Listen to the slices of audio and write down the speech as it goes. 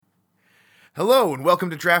Hello and welcome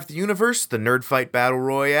to Draft the Universe, the Nerd Fight Battle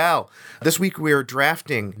Royale. This week we are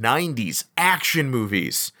drafting 90s action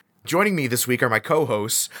movies. Joining me this week are my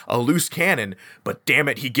co-hosts, a loose cannon, but damn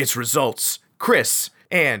it he gets results, Chris,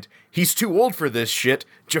 and he's too old for this shit,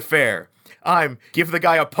 Jafar. I'm give the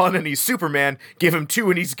guy a pun and he's Superman, give him two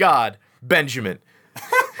and he's God, Benjamin.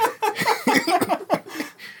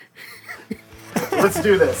 Let's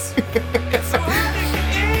do this.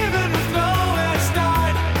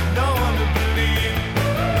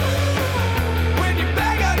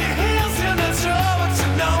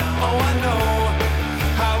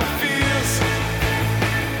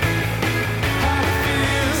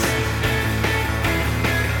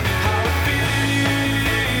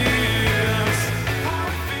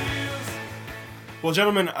 Well,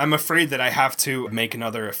 gentlemen, I'm afraid that I have to make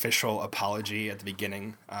another official apology at the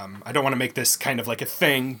beginning. I don't want to make this kind of like a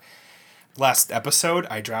thing. Last episode,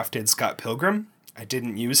 I drafted Scott Pilgrim. I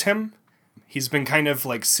didn't use him. He's been kind of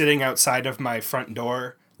like sitting outside of my front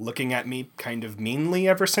door, looking at me kind of meanly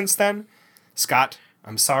ever since then. Scott,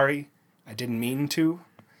 I'm sorry. I didn't mean to.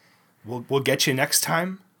 We'll get you next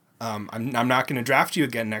time. I'm not going to draft you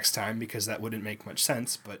again next time because that wouldn't make much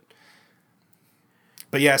sense, But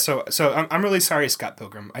yeah, so I'm really sorry, Scott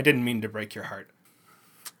Pilgrim. I didn't mean to break your heart.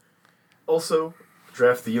 Also,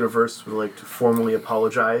 Draft the Universe would like to formally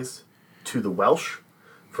apologize to the Welsh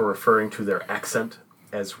for referring to their accent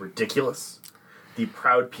as ridiculous. The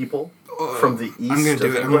proud people from the east I'm gonna do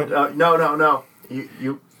of England. No.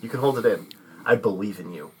 You can hold it in. I believe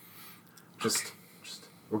in you. Just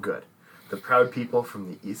we're good. The proud people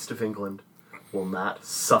from the east of England will not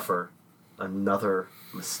suffer another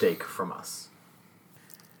mistake from us.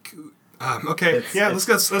 Okay. Let's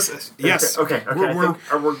go. Yes. Okay.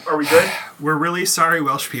 Are we good? We're really sorry,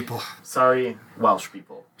 Welsh people. Sorry, Welsh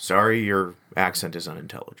people. Sorry, your accent is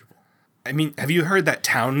unintelligible. I mean, have you heard that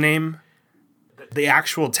town name? The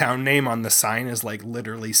actual town name on the sign is like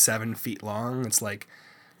literally 7 feet long. It's like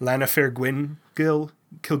Lanafair Gwyn Gil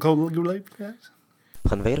Kilgolgulate.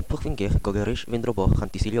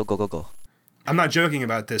 I'm not joking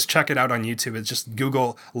about this. Check it out on YouTube. It's just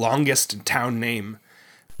Google longest town name.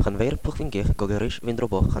 I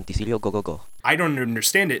don't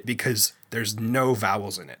understand it because there's no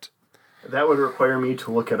vowels in it. That would require me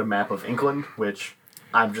to look at a map of England, which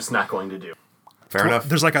I'm just not going to do. Fair enough.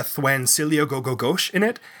 There's like a Thwancilio Gogogosh in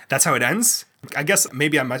it. That's how it ends. I guess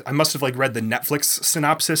maybe I must have like read the Netflix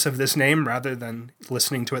synopsis of this name rather than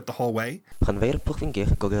listening to it the whole way. So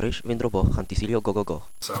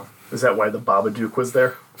is that why the Babadook was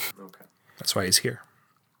there? Okay. That's why he's here.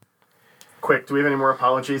 Quick, do we have any more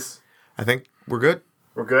apologies? I think we're good.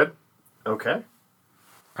 We're good? Okay.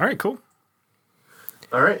 All right, cool.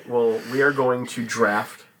 All right, well, we are going to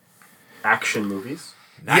draft action movies.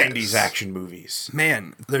 90s action movies.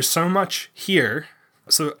 Man, there's so much here.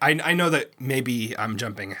 So I know that maybe I'm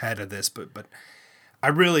jumping ahead of this, but I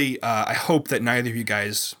really, I hope that neither of you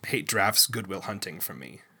guys hate drafts Good Will Hunting from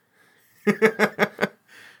me.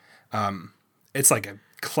 It's like a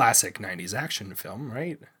classic 90s action film,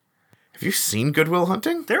 right? Have you seen Good Will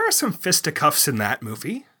Hunting? There are some fisticuffs in that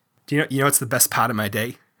movie. Do you know what's the best part of my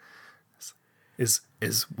day? Is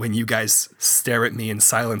when you guys stare at me in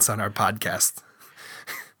silence on our podcast.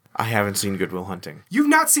 I haven't seen Good Will Hunting. You've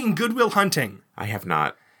not seen Good Will Hunting? I have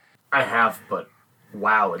not. I have, but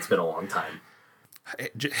wow, it's been a long time.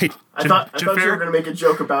 Hey, I thought you were going to make a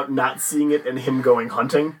joke about not seeing it and him going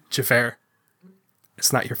hunting. Jafar,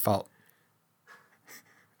 it's not your fault.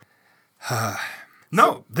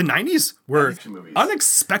 No, the 90s were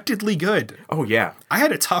unexpectedly good. Oh, yeah. I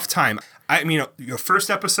had a tough time. I mean, your first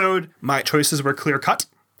episode, my choices were clear cut.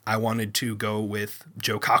 I wanted to go with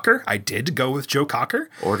Joe Cocker. I did go with Joe Cocker.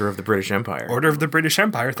 Order of the British Empire. Order of the British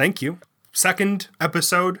Empire, thank you. Second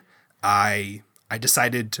episode, I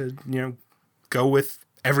decided to, go with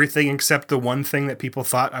everything except the one thing that people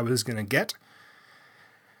thought I was going to get.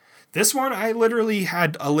 This one, I literally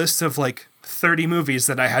had a list of like 30 movies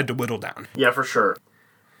that I had to whittle down. Yeah, for sure.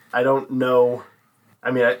 I don't know.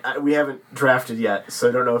 I mean, we haven't drafted yet, so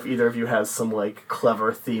I don't know if either of you has some like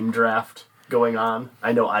clever theme draft going on.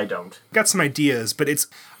 I know I don't. Got some ideas, but it's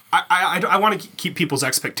I want to keep people's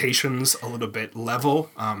expectations a little bit level.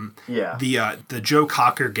 Yeah. The Joe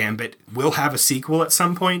Cocker Gambit will have a sequel at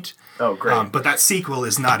some point. Oh, great. But that sequel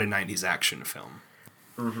is not a 90s action film.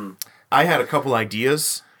 Mm-hmm. I had a couple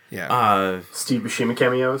ideas. Yeah. Steve Buscemi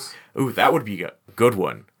cameos. Ooh, that would be a good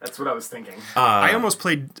one. That's what I was thinking. I almost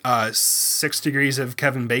played 6 degrees of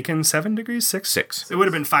Kevin Bacon. 7 degrees? 6? 6. It would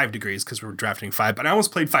have been 5 degrees because we were drafting 5, but I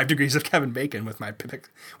almost played 5 degrees of Kevin Bacon with my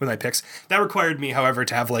picks. That required me, however,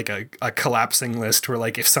 to have like a collapsing list where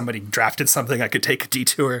like if somebody drafted something, I could take a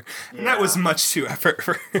detour. Yeah. And that was much too effort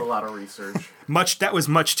for a lot of research. That was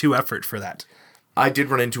much too effort for that. I did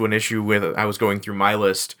run into an issue with I was going through my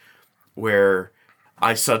list where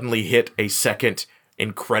I suddenly hit a second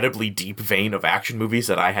incredibly deep vein of action movies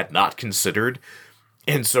that I had not considered.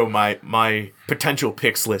 And so my potential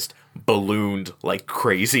picks list ballooned like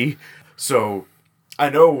crazy. So I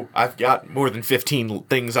know I've got more than 15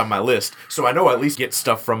 things on my list. So I know I'll at least get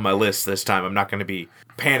stuff from my list this time. I'm not going to be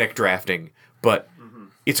panic drafting, but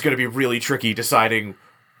it's going to be really tricky deciding,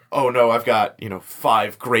 oh no, I've got,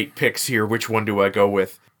 5 great picks here. Which one do I go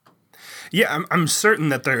with? Yeah, I'm certain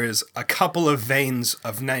that there is a couple of veins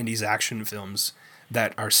of 90s action films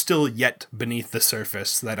that are still yet beneath the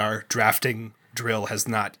surface that our drafting drill has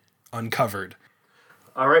not uncovered.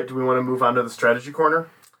 All right, do we want to move on to the strategy corner?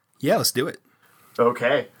 Yeah, let's do it.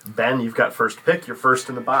 Okay, Ben, you've got first pick. You're first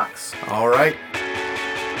in the box. All right.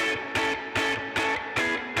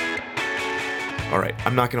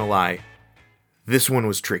 I'm not going to lie. This one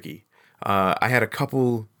was tricky. I had a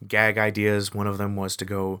couple gag ideas. One of them was to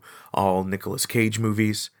go all Nicolas Cage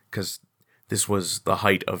movies, because this was the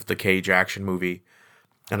height of the Cage action movie.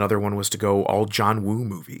 Another one was to go all John Woo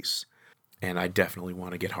movies. And I definitely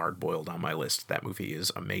want to get Hard Boiled on my list. That movie is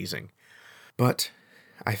amazing. But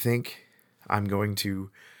I think I'm going to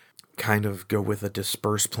kind of go with a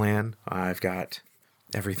dispersed plan. I've got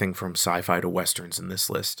everything from sci-fi to westerns in this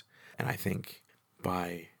list. And I think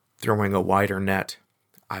by throwing a wider net,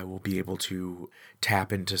 I will be able to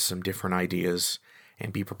tap into some different ideas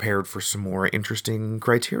and be prepared for some more interesting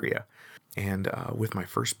criteria. And with my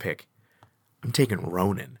first pick, I'm taking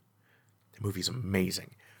Ronin. The movie's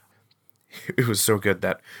amazing. It was so good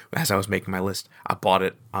that as I was making my list, I bought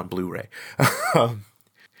it on Blu-ray.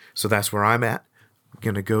 So that's where I'm at. I'm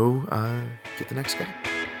going to go get the next guy.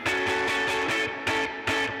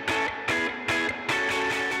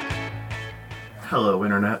 Hello,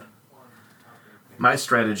 Internet. My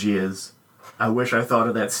strategy is, I wish I thought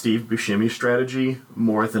of that Steve Buscemi strategy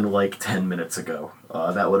more than like 10 minutes ago.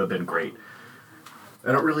 That would have been great.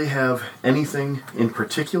 I don't really have anything in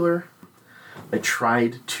particular. I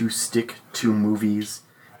tried to stick to movies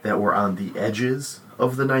that were on the edges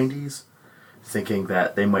of the 90s, thinking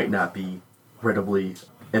that they might not be readily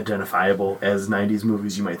identifiable as 90s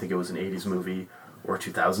movies. You might think it was an 80s movie or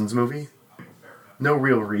 2000s movie. No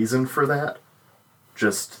real reason for that.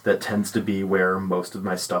 Just that tends to be where most of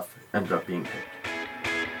my stuff ended up being picked.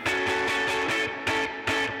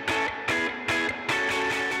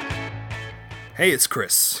 Hey, it's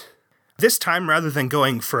Chris. This time, rather than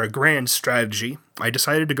going for a grand strategy, I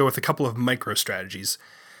decided to go with a couple of micro strategies.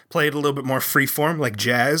 Play it a little bit more freeform, like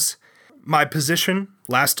jazz. My position,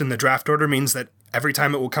 last in the draft order, means that every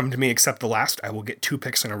time it will come to me except the last, I will get 2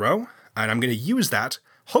 picks in a row, and I'm going to use that,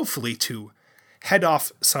 hopefully, to head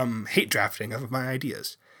off some hate drafting of my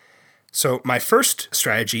ideas. So my first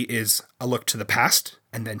strategy is a look to the past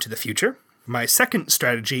and then to the future. My second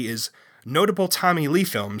strategy is notable Tommy Lee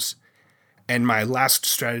films. And my last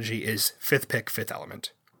strategy is 5th pick, Fifth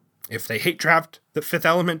Element. If they hate draft the Fifth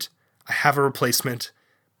Element, I have a replacement,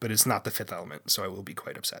 but it's not the Fifth Element, so I will be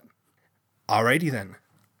quite upset. Alrighty then.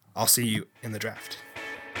 I'll see you in the draft.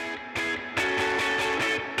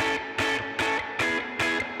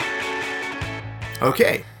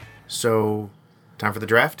 Okay, so time for the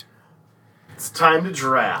draft? It's time to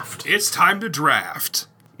draft. It's time to draft.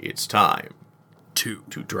 It's time to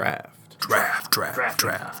draft.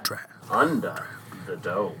 Draft. Under the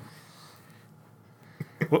dome.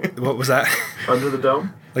 What was that? Under the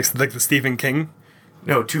dome? like the Stephen King?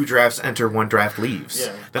 No, 2 drafts enter, 1 draft leaves.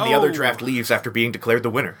 Yeah. Then the other draft leaves after being declared the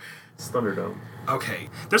winner. It's Thunderdome. Okay.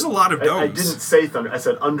 There's a lot of domes. I didn't say Thunder. I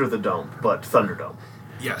said under the dome, but Thunderdome.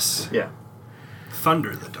 Yes. Yeah.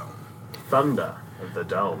 Thunder the dome. Thunder the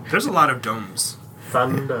dome. There's a lot of domes.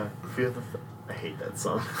 Thunder. Feel the I hate that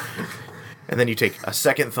song. And then you take a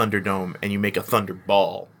second Thunderdome and you make a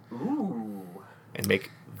Thunderball. Ooh. And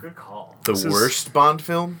make Good call. the worst Bond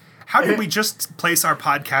film? How did we just place our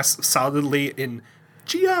podcast solidly in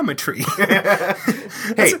geometry?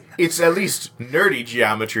 Hey, it's at least nerdy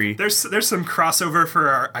geometry. There's some crossover for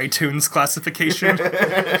our iTunes classification.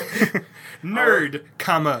 Nerd,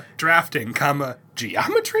 comma, drafting, comma,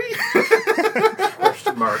 geometry?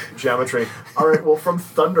 Question mark. Geometry. All right, well, from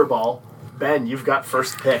Thunderball, Ben, you've got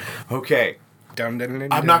first pick. Okay. I'm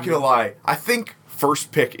not going to lie. I think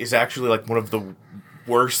first pick is actually like one of the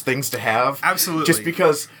worst things to have. Absolutely. Just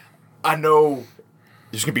because I know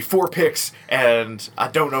there's going to be 4 picks, and I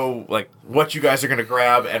don't know like what you guys are going to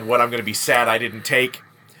grab and what I'm going to be sad I didn't take.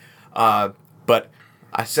 But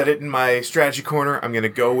I said it in my strategy corner. I'm going to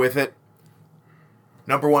go with it.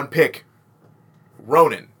 Number 1 pick,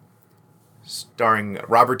 Ronin, starring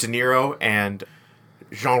Robert De Niro and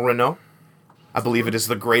Jean Reno. I believe it is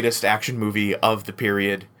the greatest action movie of the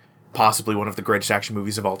period, possibly one of the greatest action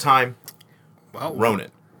movies of all time. Well,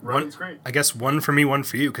 Ronin. Ronin's great. I guess 1 for me, 1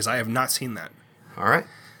 for you, because I have not seen that. All right.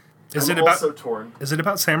 I'm also torn. Is it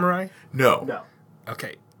about samurai? No. No.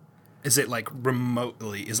 Okay. Is it like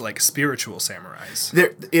remotely? Is it like spiritual samurais?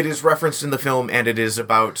 It is referenced in the film, and it is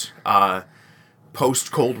about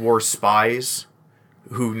post-Cold War spies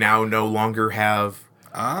who now no longer have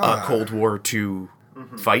a Cold War to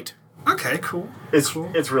fight. Okay, cool. It's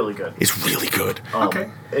really good. It's really good. Okay.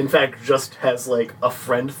 In fact, just has like a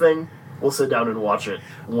friend thing. We'll sit down and watch it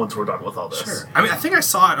once we're done with all this. Sure. I mean, I think I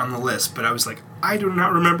saw it on the list, but I was like, I do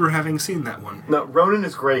not remember having seen that one. No, Ronin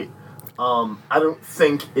is great. I don't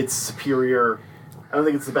think it's superior. I don't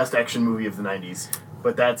think it's the best action movie of the 90s.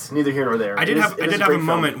 But that's neither here nor there. I did have great a film.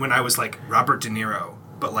 moment when I was like Robert De Niro,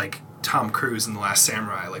 but like Tom Cruise in The Last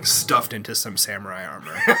Samurai, like stuffed into some samurai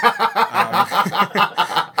armor.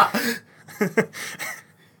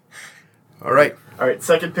 All right. All right,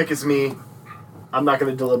 second pick is me. I'm not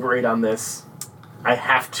going to deliberate on this. I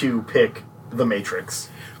have to pick The Matrix.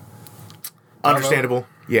 Understandable.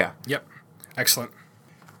 Yeah. Yep. Excellent.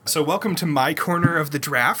 So welcome to my corner of the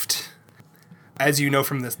draft. As you know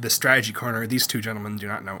from the strategy corner, these two gentlemen do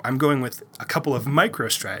not know. I'm going with a couple of micro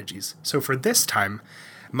strategies. So for this time,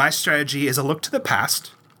 my strategy is a look to the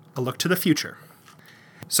past, a look to the future.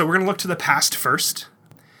 So we're going to look to the past first.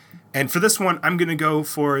 And for this one, I'm going to go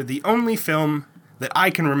for the only film that I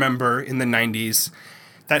can remember in the 90s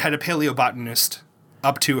that had a paleobotanist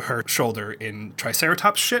up to her shoulder in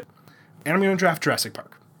Triceratops shit. And I'm going to draft Jurassic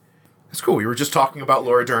Park. That's cool. We were just talking about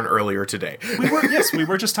Laura Dern earlier today. We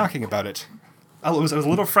were just talking about it. I was a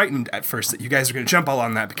little frightened at first that you guys were going to jump all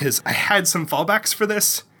on that because I had some fallbacks for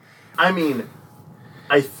this. I mean,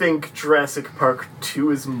 I think Jurassic Park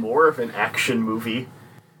 2 is more of an action movie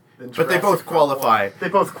than But they Jurassic both Park qualify. 1. They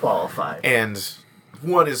both qualify. And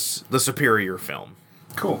one is the superior film.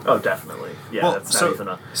 Cool. Oh, definitely. Yeah, Well, that's so- not even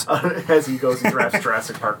a... as he goes and drafts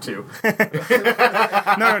Jurassic Park 2.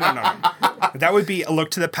 No. That would be a look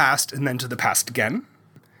to the past and then to the past again.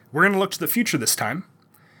 We're going to look to the future this time.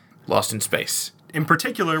 Lost in Space. In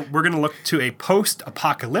particular, we're going to look to a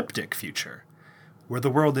post-apocalyptic future where the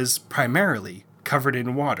world is primarily covered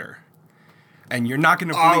in water. And you're not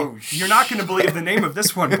going to believe the name of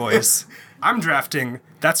this one, boys. I'm drafting,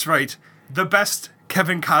 that's right, the best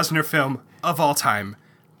Kevin Costner film of all time,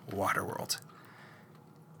 Waterworld.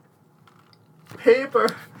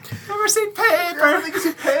 Paper. Never seen I paper. don't think I've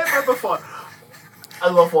seen Paper before. I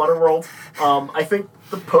love Waterworld. I think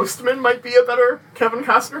The Postman might be a better Kevin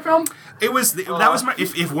Costner film. It was that was my.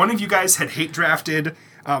 If one of you guys had hate drafted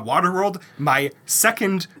Waterworld, my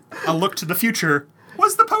second a look to the future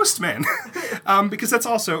was The Postman, because that's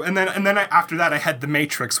also and then after that I had The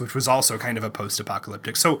Matrix, which was also kind of a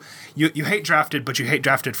post-apocalyptic. So you hate drafted, but you hate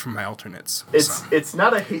drafted from my alternates. It's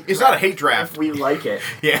not a hate. It's not a hate draft. If we like it.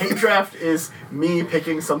 Yeah. Hate draft is me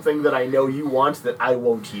picking something that I know you want that I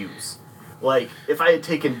won't use. Like if I had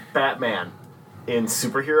taken Batman in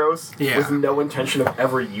superheroes with no intention of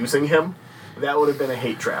ever using him, that would have been a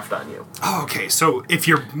hate draft on you. Oh, okay, so if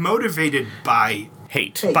you're motivated by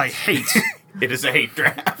Hate. hate, It is a hate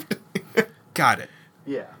draft. got it.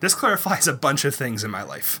 Yeah. This clarifies a bunch of things in my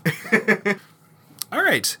life. All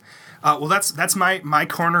right. Well, that's my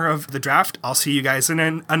corner of the draft. I'll see you guys in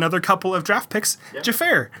another couple of draft picks. Yeah.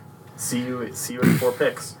 Jafar. See you in 4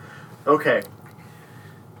 picks. Okay.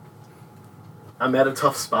 I'm at a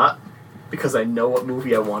tough spot because I know what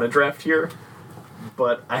movie I want to draft here,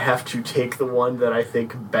 but I have to take the one that I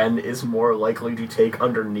think Ben is more likely to take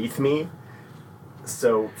underneath me.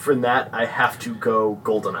 So from that, I have to go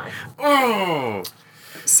GoldenEye. Oh!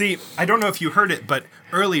 See, I don't know if you heard it, but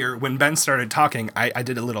earlier when Ben started talking, I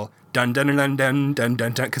did a little dun dun dun dun dun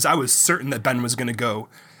dun dun because I was certain that Ben was going to go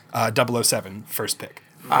 007 first pick.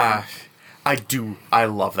 I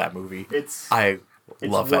love that movie. It's love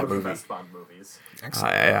one that of the movie. best Bond movies.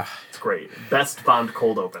 Excellent. It's great. Best Bond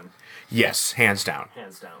cold open, Yes, hands down.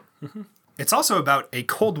 hands down. It's also about a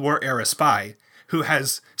Cold War era spy who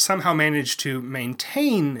has somehow managed to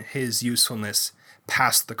maintain his usefulness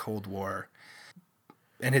past the Cold War.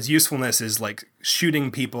 And his usefulness is like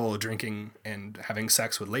shooting people, drinking, and having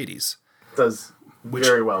sex with ladies. Does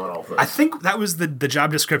very well at all of those. I think that was the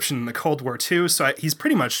job description in the Cold War too, so he's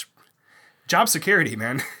pretty much job security,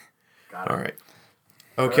 man. Got it. All right.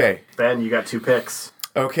 Okay. Ben, you got 2 picks.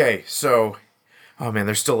 Okay, so, oh man,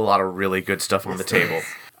 there's still a lot of really good stuff on the table.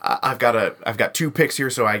 I've got two picks here,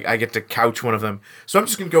 so I get to couch one of them. So I'm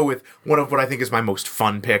just gonna go with one of what I think is my most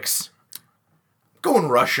fun picks. Going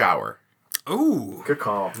Rush Hour. Ooh. Good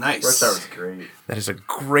call. Nice. Rush Hour's great. That is a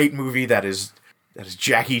great movie. That is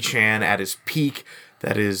Jackie Chan at his peak.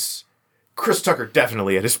 That is Chris Tucker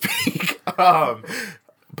definitely at his peak. But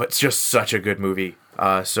it's just such a good movie.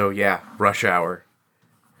 So yeah, Rush Hour.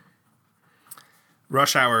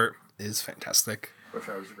 Rush Hour is fantastic. Rush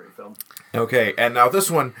Hour's a great film. Okay, and now this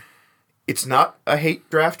one, it's not a hate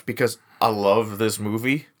draft because I love this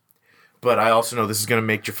movie, but I also know this is going to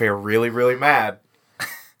make Jafar really, really mad.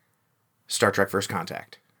 Star Trek First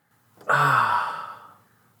Contact. Not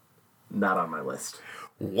on my list.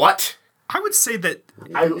 What? I would say that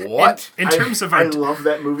What? in terms of I our love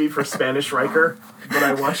that movie for Spanish Riker, but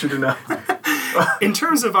I want you to know. in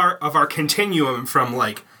terms of our continuum from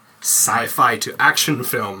like sci-fi to action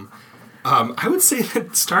film, I would say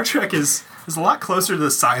that Star Trek is a lot closer to the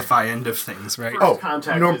sci-fi end of things, right? Oh,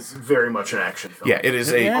 Contact no. is very much an action film. Yeah, it is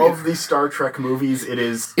Of the Star Trek movies, it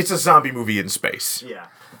is. It's a zombie movie in space. Yeah.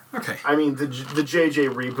 Okay. I mean, the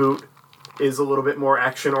JJ reboot is a little bit more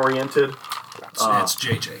action oriented, It's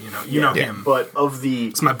JJ, you know him. but of the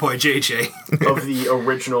It's my boy JJ. of the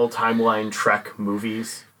original timeline Trek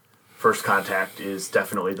movies, First Contact is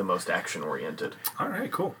definitely the most action oriented. All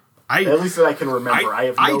right, cool. At least that I can remember. I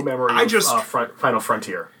have no memory of Final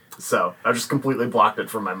Frontier, so I just completely blocked it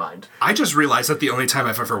from my mind. I just realized that the only time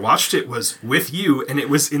I've ever watched it was with you, and it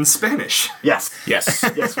was in Spanish. Yes. Yes.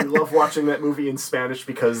 Yes, we love watching that movie in Spanish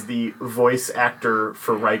because the voice actor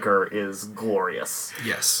for Riker is glorious.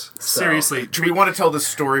 Yes. Seriously. Do we want to tell this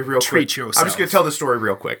story real quick? Treat yourself. I'm just going to tell the story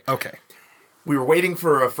real quick. Okay. We were waiting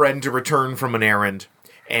for a friend to return from an errand,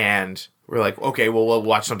 and we're like, okay, well, we'll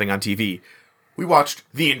watch something on TV. We watched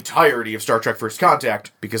the entirety of Star Trek First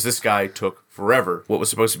Contact because this guy took forever. What was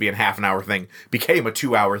supposed to be a half an hour thing became a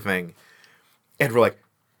 2-hour thing. And we're like,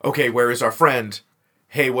 okay, where is our friend?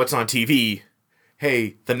 Hey, what's on TV?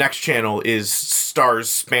 Hey, the next channel is Stars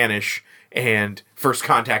Spanish, and First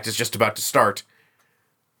Contact is just about to start.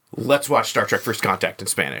 Let's watch Star Trek First Contact in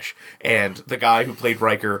Spanish. And the guy who played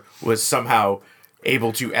Riker was somehow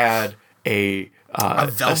able to add a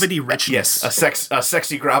velvety richness. Yes, a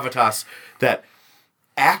sexy gravitas that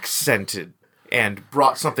accented and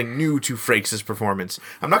brought something new to Frakes' performance.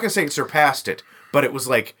 I'm not going to say it surpassed it, but it was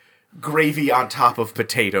like gravy on top of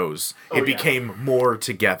potatoes. It became more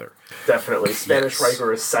together. Definitely. Spanish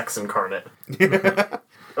Riker is sex incarnate.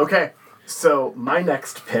 Okay, so my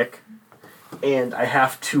next pick, and I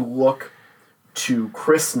have to look to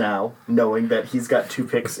Chris now, knowing that he's got 2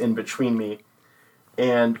 picks in between me.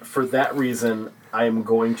 And for that reason, I am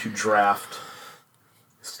going to draft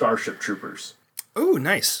Starship Troopers. Ooh,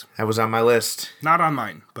 nice. That was on my list. Not on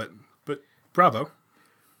mine, but bravo.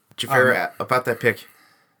 Jafar, about that pick,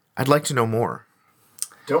 I'd like to know more.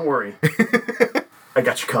 Don't worry. I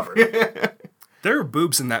got you covered. There are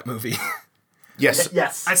boobs in that movie. Yes.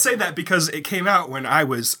 Yes. I say that because it came out when I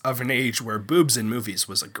was of an age where boobs in movies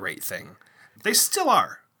was a great thing. They still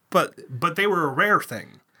are, but they were a rare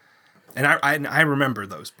thing. And I remember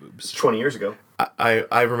those boobs. 20 years ago.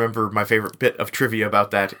 I remember my favorite bit of trivia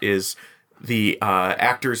about that is the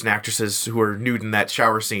actors and actresses who are nude in that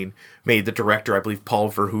shower scene made the director, I believe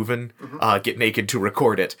Paul Verhoeven, get naked to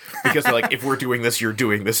record it. Because they're like, if we're doing this, you're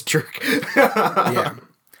doing this, jerk. Yeah.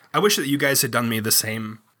 I wish that you guys had done me the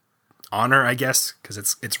same honor, I guess, because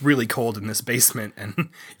it's really cold in this basement, and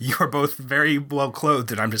you're both very well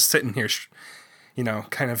clothed, and I'm just sitting here,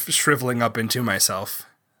 kind of shriveling up into myself.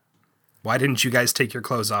 Why didn't you guys take your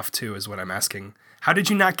clothes off too, is what I'm asking. How did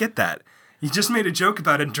you not get that? You just made a joke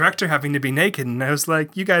about a director having to be naked, and I was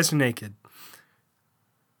like, you guys are naked.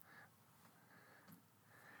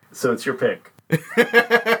 So it's your pick.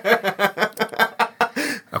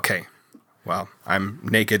 Okay. Well, I'm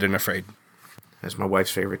naked and afraid. That's my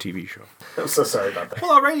wife's favorite TV show. I'm so sorry about that.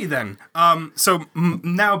 Well, alrighty then. So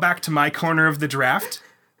now back to my corner of the draft.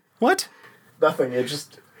 What? Nothing. It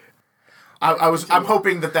just I'm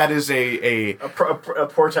hoping that is a a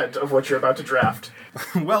portent of what you're about to draft.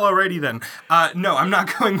 Well, alrighty then. No, I'm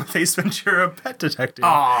not going with Ace Ventura: Pet Detective.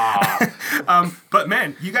 But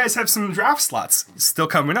man, you guys have some draft slots still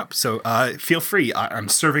coming up, so feel free. I'm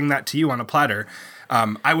serving that to you on a platter.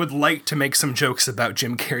 I would like to make some jokes about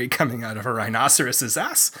Jim Carrey coming out of a rhinoceros's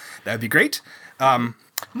ass. That'd be great. No,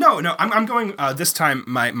 I'm going, this time,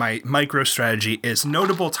 my micro strategy is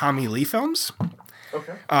notable Tommy Lee films.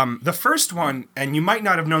 Okay. The first one, and you might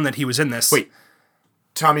not have known that he was in this. Wait.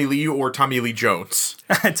 Tommy Lee or Tommy Lee Jones?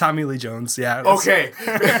 Tommy Lee Jones, yeah. Okay.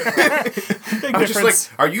 Big I'm just difference.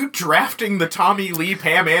 like, are you drafting the Tommy Lee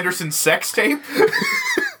Pam Anderson sex tape?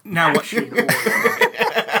 Now what?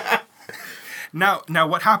 Now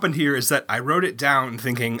what happened here is that I wrote it down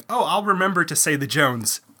thinking, oh, I'll remember to say the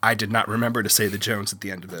Jones. I did not remember to say the Jones at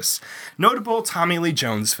the end of this. Notable Tommy Lee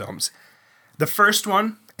Jones films. The first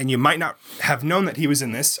one, and you might not have known that he was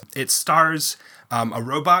in this, it stars a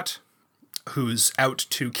robot who's out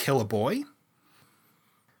to kill a boy.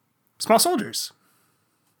 Small Soldiers.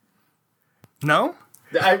 No?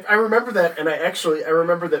 I remember that, and I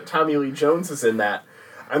remember that Tommy Lee Jones is in that.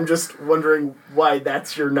 I'm just wondering why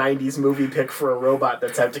that's your 90s movie pick for a robot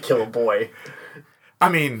that's out to kill a boy. I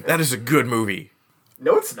mean, that is a good movie.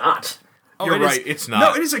 No, it's not. You're it is- right, it's not.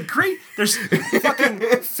 No, it is a great. There's fucking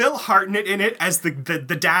Phil Hartnett in it as the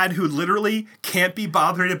dad who literally can't be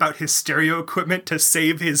bothered about his stereo equipment to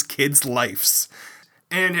save his kids' lives.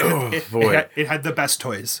 And it had the best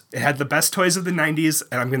toys. It had the best toys of the 90s,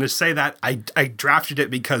 and I'm going to say that. I drafted it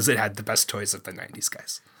because it had the best toys of the 90s,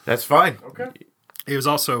 guys. That's fine. Okay. It was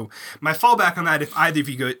also, my fallback on that, if either of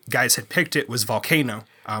you guys had picked it, was Volcano,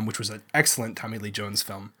 which was an excellent Tommy Lee Jones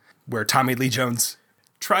film, where Tommy Lee Jones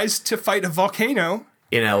tries to fight a volcano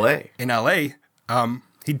In L.A. in L.A.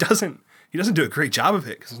 He doesn't do a great job of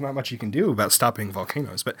it because there's not much you can do about stopping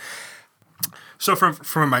volcanoes. But so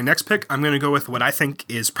from my next pick, I'm going to go with what I think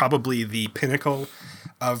is probably the pinnacle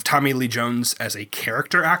of Tommy Lee Jones as a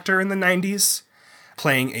character actor in the 90s,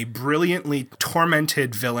 playing a brilliantly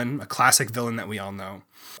tormented villain, a classic villain that we all know.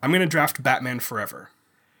 I'm going to draft Batman Forever.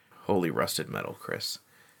 Holy rusted metal, Chris.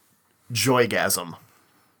 Joygasm.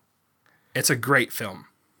 It's a great film.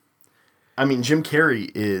 I mean, Jim Carrey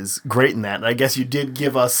is great in that, and I guess you did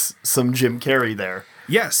give us some Jim Carrey there.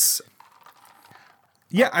 Yes.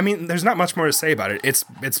 Yeah, I mean, there's not much more to say about it. It's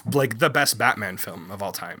like the best Batman film of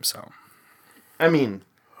all time, so. I mean,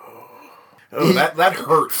 Oh, that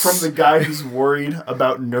hurts. from the guy who's worried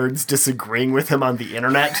about nerds disagreeing with him on the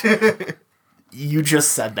internet, you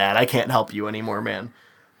just said that. I can't help you anymore, man.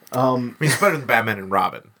 I mean, it's better than Batman and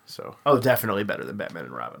Robin, so. Oh, definitely better than Batman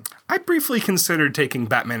and Robin. I briefly considered taking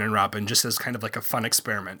Batman and Robin just as kind of like a fun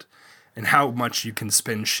experiment and how much you can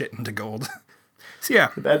spin shit into gold. So yeah.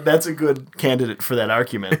 That's a good candidate for that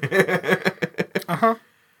argument.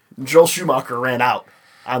 Joel Schumacher ran out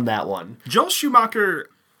on that one. Joel Schumacher,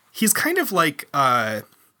 he's kind of like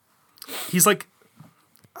he's like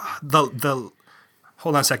the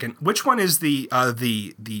hold on a second. Which one is the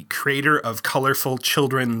creator of colorful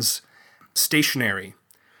children's stationery?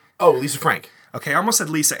 Oh, Lisa Frank. Okay, I almost said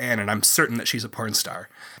Lisa Ann, and I'm certain that she's a porn star.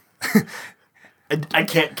 I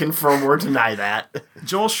can't confirm or deny that.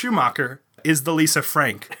 Joel Schumacher is the Lisa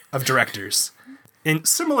Frank of directors. In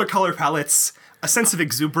similar color palettes, a sense of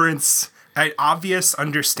exuberance, an obvious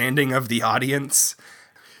understanding of the audience.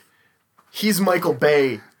 He's Michael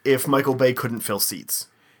Bay if Michael Bay couldn't fill seats.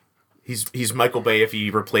 He's Michael Bay if he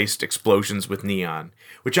replaced explosions with neon,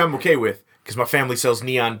 which I'm okay with because my family sells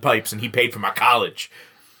neon pipes and he paid for my college.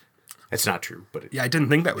 That's not true, but Yeah, I didn't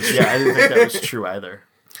think that was true. Yeah, I didn't think that was true either.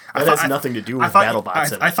 That has nothing to do with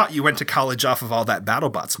BattleBots. I thought you went to college off of all that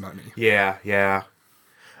BattleBots money. yeah.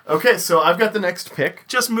 Okay, so I've got the next pick.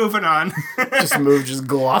 Just moving on. Just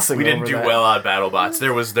glossing We didn't over do that. well on BattleBots.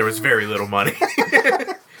 There was very little money.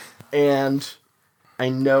 And I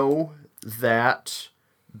know that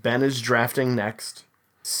Ben is drafting next,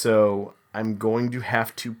 so I'm going to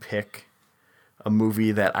have to pick a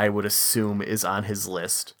movie that I would assume is on his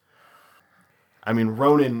list. I mean,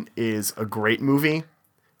 Ronin is a great movie,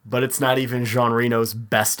 but it's not even Jean Reno's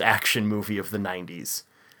best action movie of the 90s,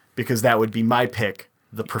 because that would be my pick,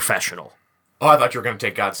 The Professional. Oh, I thought you were going to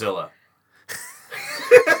take Godzilla.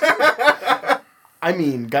 I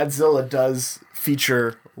mean, Godzilla does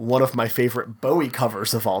feature one of my favorite Bowie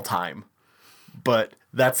covers of all time, but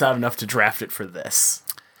that's not enough to draft it for this.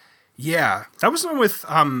 Yeah, that was the one with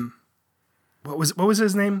what was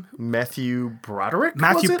his name? Matthew Broderick?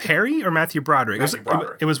 Matthew was it? Perry or Matthew Broderick? Matthew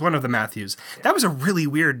Broderick. It was one of the Matthews. That was a really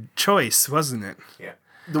weird choice, wasn't it? Yeah.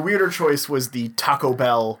 The weirder choice was the Taco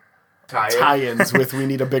Bell tie-ins with We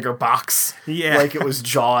Need a Bigger Box. Yeah. Like it was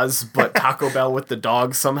Jaws, but Taco Bell with the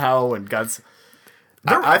dog somehow, and God's...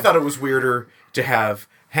 I thought it was weirder to have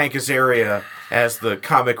Hank Azaria as the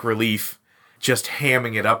comic relief, just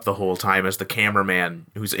hamming it up the whole time as the cameraman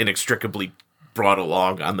who's inextricably brought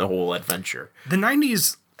along on the whole adventure. The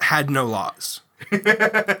 90s had no laws.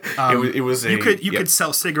 It was You could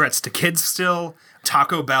sell cigarettes to kids still.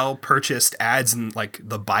 Taco Bell purchased ads in like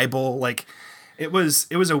the Bible. Like it was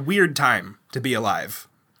a weird time to be alive.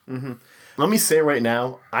 Let me say right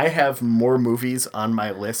now, I have more movies on my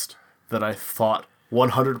list that I thought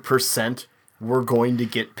 100% were going to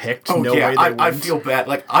get picked. Oh, no yeah, way they I wouldn't. feel bad.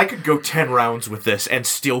 Like, I could go 10 rounds with this and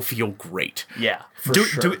still feel great. Yeah, for Do,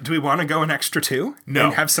 sure. do we want to go an extra 2? No.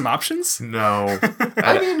 And have some options? No.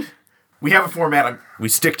 I mean, We have a format. We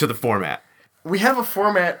stick to the format. we have a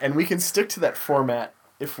format, and we can stick to that format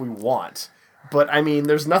if we want. But, I mean,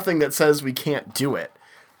 there's nothing that says we can't do it.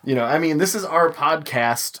 You know, I mean, this is our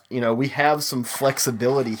podcast. You know, we have some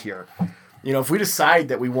flexibility here. You know, if we decide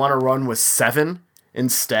that we want to run with 7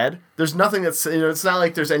 instead, there's nothing that's, you know, it's not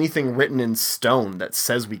like there's anything written in stone that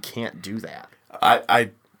says we can't do that.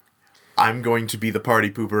 I'm going to be the party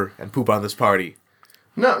pooper and poop on this party.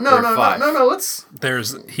 No, Or 5. let's...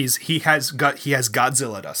 He has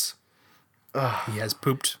Godzilla'd us. He has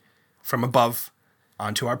pooped from above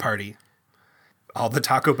onto our party. All the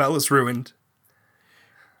Taco Bell is ruined.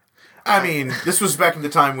 I mean, this was back in the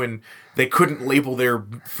time when they couldn't label their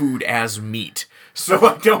food as meat. So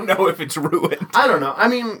I don't know if it's ruined. I don't know. I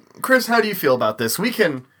mean, Chris, how do you feel about this? We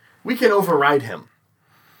can override him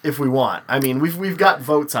if we want. I mean, we've got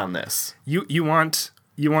votes on this. You want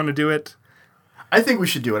to do it? I think we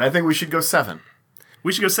should do it. I think we should go 7.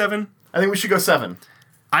 We should go 7. I think we should go 7.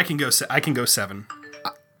 I can go 7.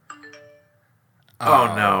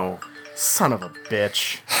 Oh, no. Son of a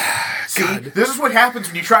bitch. See, this is what happens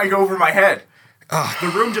when you try to go over my head.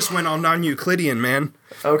 The room just went all non-Euclidean, man.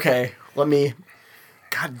 Okay, let me...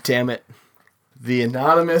 God damn it. The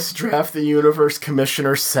anonymous Draft the Universe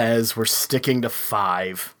commissioner says we're sticking to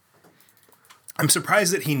 5. I'm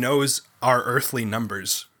surprised that he knows our earthly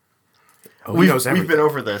numbers. Oh, he knows We've everything. been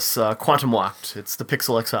over this. Quantum locked. It's the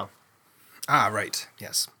Pixel XL. Ah, right.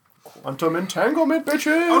 Yes. Quantum entanglement,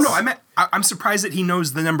 bitches! Oh, no, I'm surprised that he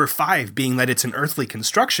knows the number 5, being that it's an earthly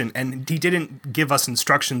construction, and he didn't give us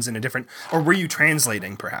instructions in a different... Or were you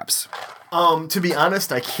translating, perhaps? To be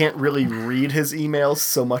honest, I can't really read his emails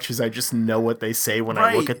so much as I just know what they say when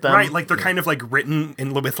I look at them. Right, like they're kind of like written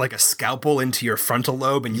in with like a scalpel into your frontal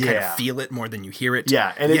lobe, and you kind Yeah. of feel it more than you hear it.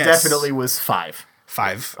 Yeah, and it Yes. definitely was 5.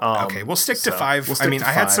 5. Okay, we'll stick to so 5. we'll stick I mean, to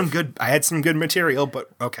I had 5. some good material, but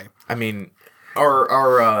okay. I mean,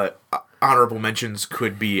 our honorable mentions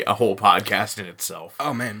could be a whole podcast in itself.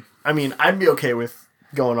 Oh man. I mean, I'd be okay with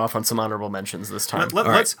going off on some honorable mentions this time.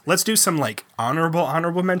 Let's do some like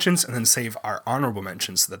honorable mentions, and then save our honorable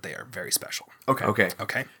mentions so that they are very special. Okay.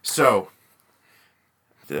 Okay. So,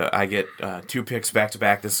 I get 2 picks back to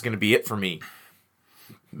back. This is going to be it for me.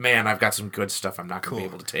 Man, I've got some good stuff I'm not going to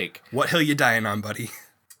be able to take. What hill you dying on, buddy?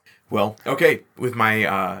 Well, okay, with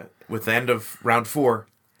my with the end of round 4,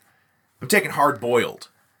 I'm taking Hard Boiled.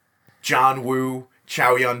 John Woo,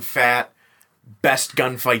 Chow Yun Fat, best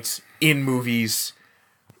gunfights in movies.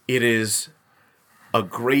 It is a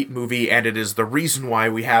great movie, and it is the reason why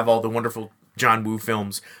we have all the wonderful John Woo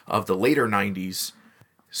films of the later 90s.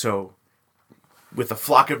 So, with a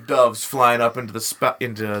flock of doves flying up into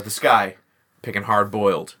the sky, picking Hard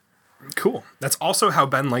Boiled. Cool. That's also how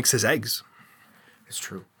Ben likes his eggs. It's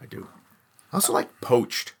true, I do. I also like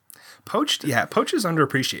Poached. Poached? Yeah, poached is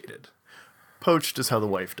underappreciated. Poached is how the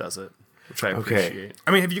wife does it, which I Okay. appreciate.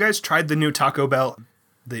 I mean, have you guys tried the new Taco Bell,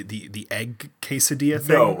 the egg quesadilla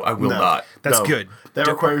thing? No, I will not. That's good. That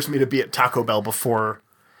requires me to be at Taco Bell before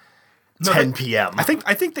 10 p.m. I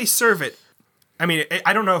think they serve it. I mean,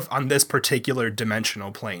 I don't know if on this particular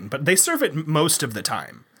dimensional plane, but they serve it most of the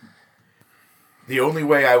time. The only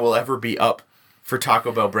way I will ever be up for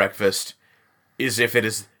Taco Bell breakfast is if it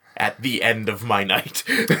is at the end of my night.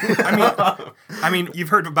 I mean, you've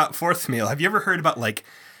heard about fourth meal. Have you ever heard about like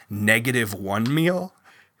 -1 meal?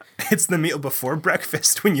 It's the meal before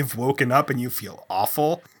breakfast when you've woken up and you feel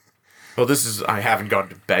awful. Well, I haven't gone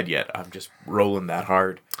to bed yet. I'm just rolling that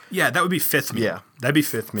hard. Yeah, that would be fifth meal. Yeah, That'd be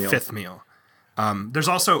fifth meal. Fifth meal. There's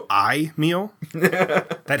also I meal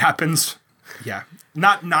that happens. Yeah,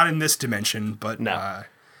 not in this dimension, but No.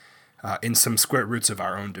 in some square roots of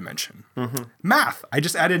our own dimension. Mm-hmm. Math. I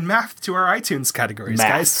just added math to our iTunes categories,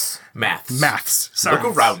 guys. Maths. Sorry.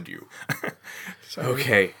 Look around you.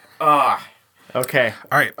 Okay. Okay.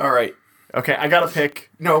 All right. All right. Okay, I got to pick.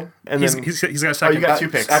 No. And He's then got a second. you got 2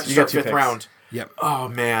 picks. I have to You start got 2 fifth picks. round. Yep. Oh,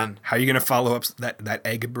 man. How are you going to follow up that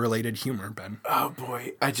egg-related humor, Ben? Oh,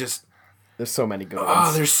 boy. There's so many good Oh,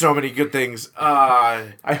 ones. there's so many good things.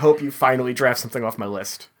 I hope you finally draft something off my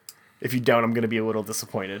list. If you don't, I'm going to be a little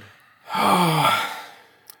disappointed.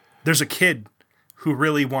 There's a kid who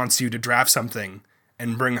really wants you to draft something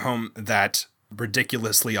and bring home that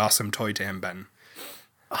ridiculously awesome toy to him, Ben.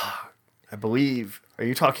 I believe. Are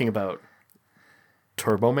you talking about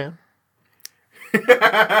Turbo Man?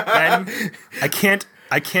 Ben, I can't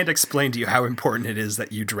I can't explain to you how important it is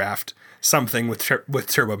that you draft something with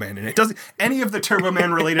Turbo Man in it. Doesn't any of the Turbo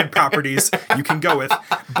Man related properties you can go with,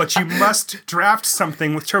 but you must draft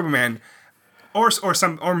something with Turbo Man, or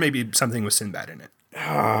maybe something with Sinbad in it.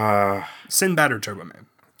 Sinbad or Turbo Man.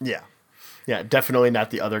 Yeah. Yeah, definitely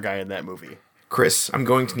not the other guy in that movie. Chris, I'm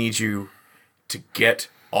going to need you to get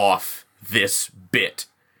off this bit.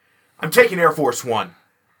 I'm taking Air Force One.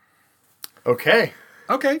 Okay.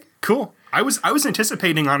 Okay, cool. I was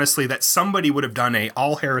anticipating, honestly, that somebody would have done a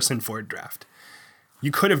all Harrison Ford draft. You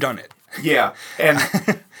could have done it. Yeah, and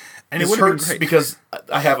And this it would have been hurts great. because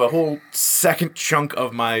I have a whole second chunk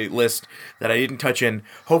of my list that I didn't touch in.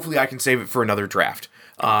 Hopefully I can save it for another draft.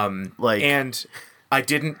 And I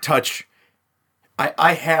didn't touch...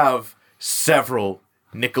 I have several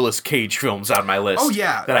Nicolas Cage films on my list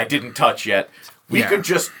that I didn't touch yet. We could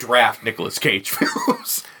just draft Nicolas Cage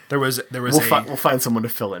films. There was We'll find someone to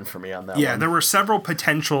fill in for me on that one. Yeah, there were several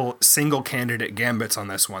potential single candidate gambits on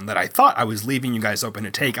this one that I thought I was leaving you guys open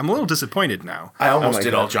to take. I'm a little disappointed now. I almost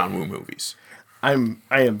did all John Woo movies. I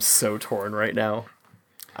am so torn right now.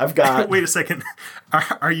 I've got... Wait a second.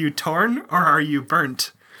 Are you torn or are you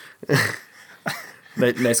burnt?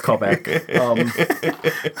 Nice callback.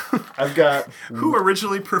 I've got... Who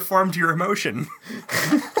originally performed your emotion?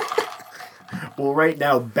 Well, right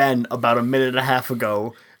now, Ben, about a minute and a half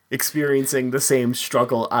ago, experiencing the same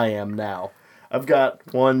struggle I am now. I've got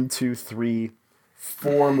 4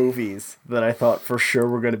 movies that I thought for sure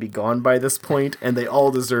were going to be gone by this point, and they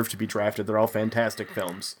all deserve to be drafted. They're all fantastic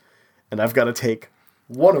films. And I've got to take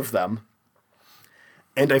one of them,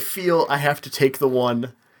 and I feel I have to take the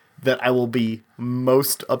one that I will be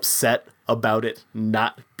most upset about it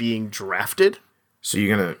not being drafted. So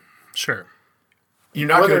you're going to... Sure. You're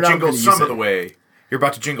not Whether going or to not I'm jingle gonna some use of the it. way. You're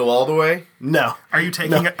about to jingle all the way? No. Are you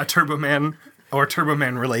taking a Turbo Man or Turbo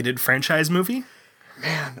Man related franchise movie?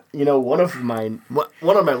 You know, one on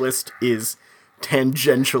my list is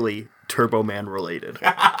tangentially Turbo Man related.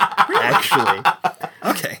 Actually.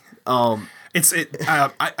 Okay.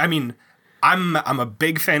 I mean, I'm a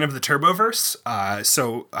big fan of the Turboverse,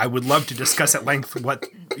 so I would love to discuss at length what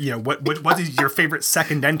is your favorite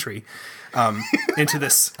second entry into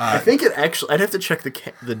this. I think it actually... I'd have to check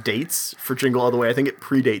the dates for Jingle All the Way. I think it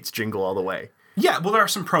predates Jingle All the Way. Yeah, well, there are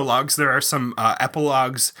some prologues, there are some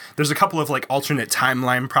epilogues, there's a couple of like alternate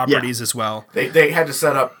timeline properties as well. They had to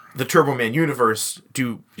set up the Turbo Man universe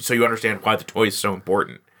so you understand why the toy is so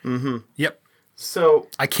important. Mm-hmm. Yep. So...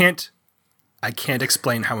 I can't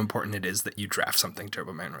explain how important it is that you draft something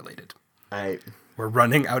Turbo Man related. We're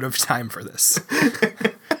running out of time for this.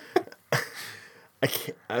 I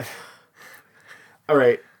can't... All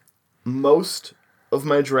right. Most of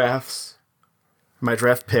my draft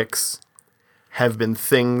picks have been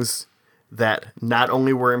things that not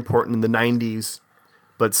only were important in the 90s,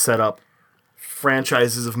 but set up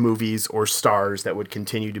franchises of movies or stars that would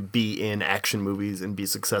continue to be in action movies and be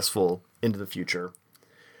successful into the future.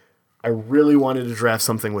 I really wanted to draft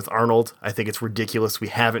something with Arnold. I think it's ridiculous we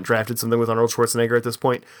haven't drafted something with Arnold Schwarzenegger at this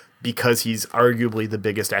point because he's arguably the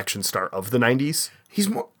biggest action star of the 90s. He's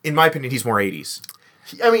more, in my opinion, he's more 80s.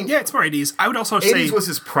 Yeah, it's more 80s. I would also say 80s was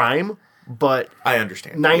his prime, but I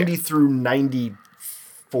understand. 90 through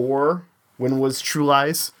 94, when was True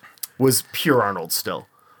Lies, was pure Arnold still.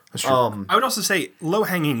 That's true. I would also say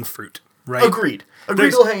low-hanging fruit, right? Agreed.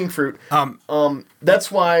 Low-hanging fruit.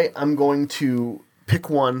 That's why I'm going to pick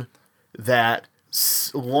one that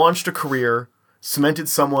launched a career, cemented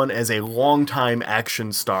someone as a long-time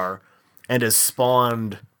action star, and has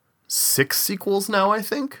spawned 6 sequels now, I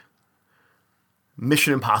think.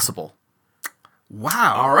 Mission Impossible.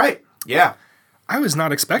 Wow. All right. Yeah. I was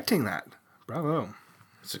not expecting that. Bravo.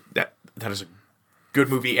 That is a good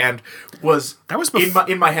movie and was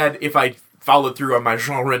in my head if I followed through on my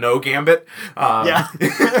Jean Reno gambit. Yeah.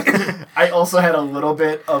 I also had a little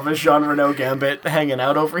bit of a Jean Reno gambit hanging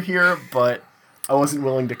out over here, but I wasn't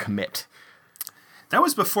willing to commit. That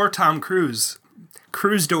was before Tom Cruise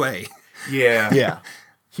cruised away. Yeah. Yeah.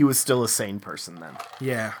 He was still a sane person then.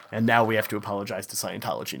 Yeah. And now we have to apologize to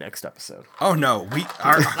Scientology next episode. Oh no,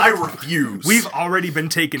 I refuse. We've already been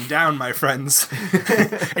taken down, my friends.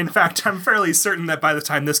 In fact, I'm fairly certain that by the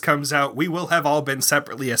time this comes out, we will have all been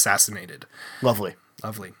separately assassinated. Lovely.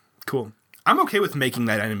 Cool. I'm okay with making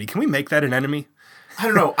that enemy. Can we make that an enemy? I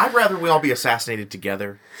don't know. I'd rather we all be assassinated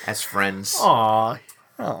together as friends. Aw.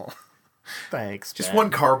 Oh. Thanks, Just Jack. one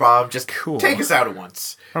car, Bob. Just Cool. take us out at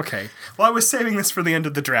once. Okay. Well, I was saving this for the end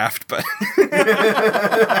of the draft, but...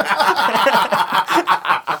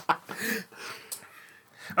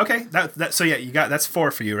 Okay. So yeah, that's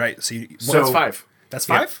 4 for you, right? So that's 5. That's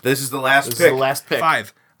 5? This is the last This pick. is the last pick.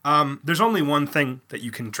 5. There's only one thing that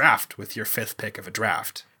you can draft with your 5th pick of a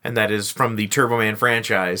draft. And that is from the Turbo Man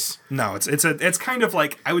franchise. No, it's kind of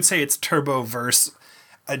like, I would say it's Turboverse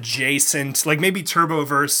adjacent, like maybe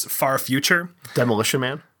Turboverse far future. Demolition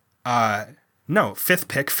Man. No, 5th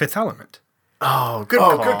pick, Fifth Element. Oh, good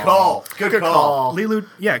Oh, call. good call.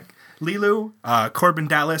 Lilu, Corbin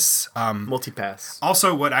Dallas. Multipass.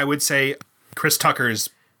 Also, what I would say, Chris Tucker's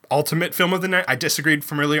ultimate film of the night. I disagreed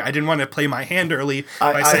from earlier. I didn't want to play my hand early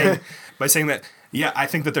by saying that. Yeah, I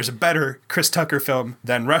think that there's a better Chris Tucker film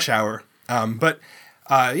than Rush Hour.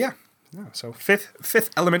 So Fifth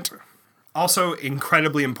Element, also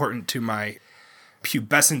incredibly important to my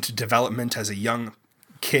pubescent development as a young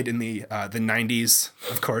kid in the 90s.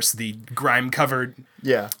 Of course, the grime-covered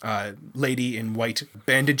lady in white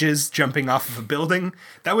bandages jumping off of a building.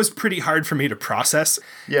 That was pretty hard for me to process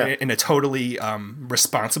in a totally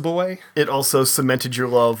responsible way. It also cemented your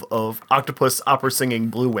love of octopus opera singing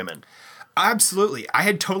blue women. Absolutely. I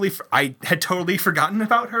had totally forgotten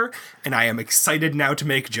about her, and I am excited now to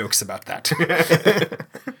make jokes about that.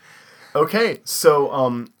 Okay,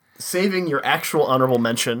 so saving your actual honorable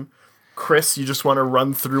mention, Chris, you just want to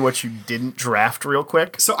run through what you didn't draft real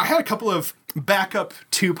quick? So I had a couple of backup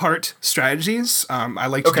 2-part strategies. I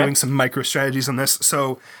liked doing some micro strategies on this.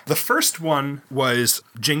 So the first one was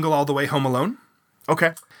Jingle All the Way Home Alone.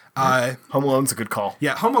 Okay. Home Alone's a good call.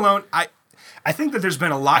 Yeah, Home Alone, I think that there's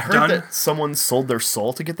been a lot done. That someone sold their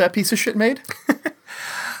soul to get that piece of shit made?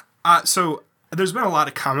 So there's been a lot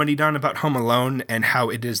of comedy done about Home Alone and how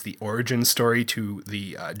it is the origin story to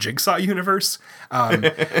the Jigsaw universe. I'm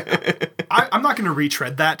not going to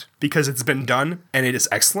retread that because it's been done and it is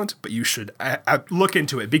excellent, but you should look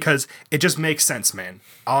into it because it just makes sense, man.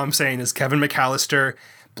 All I'm saying is Kevin McAllister,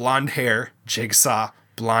 blonde hair, Jigsaw,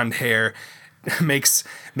 blonde hair, makes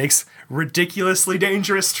ridiculously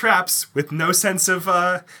dangerous traps with no sense of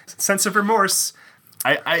remorse.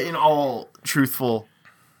 I in all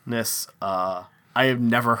truthfulness, I have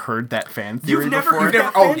never heard that fan theory before. You've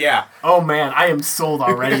never, Oh, yeah. Oh man, I am sold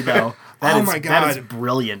already though. My God. That is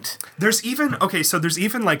brilliant. There's even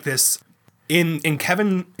like this in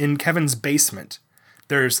Kevin's basement.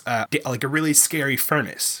 There's like a really scary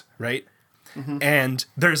furnace, right? Mm-hmm. And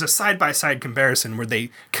there's a side-by-side comparison where they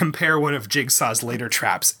compare one of Jigsaw's later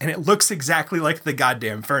traps, and it looks exactly like the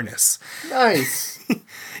goddamn furnace. Nice.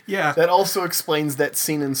 Yeah. That also explains that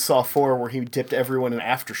scene in Saw 4 where he dipped everyone in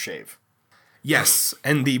aftershave. Yes,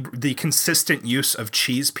 and the consistent use of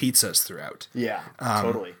cheese pizzas throughout. Yeah,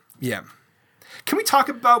 totally. Yeah. Can we talk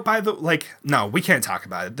about no, we can't talk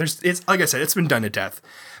about it. It's like I said, it's been done to death.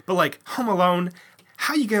 But like Home Alone,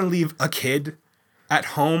 how you gonna leave a kid at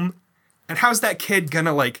home? And how's that kid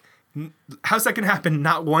gonna how's that gonna happen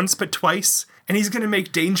not once but twice? And he's gonna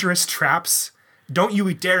make dangerous traps? Don't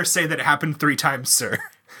you dare say that it happened 3 times, sir.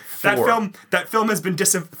 4. That film has been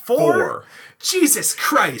 4? 4. Jesus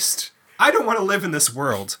Christ. I don't want to live in this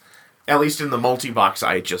world. At least in the multi-box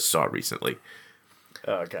I just saw recently.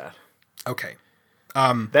 Oh god. Okay.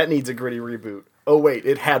 That needs a gritty reboot. Oh wait,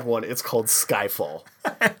 it had one. It's called Skyfall.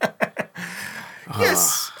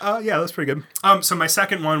 Yes. Yeah, that's pretty good. So my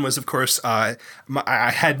second one was, of course, I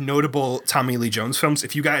had notable Tommy Lee Jones films.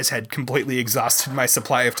 If you guys had completely exhausted my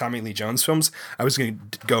supply of Tommy Lee Jones films, I was going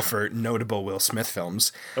to go for notable Will Smith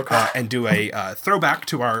films and do a throwback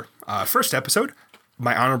to our first episode.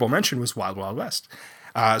 My honorable mention was Wild Wild West.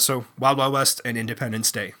 So Wild Wild West and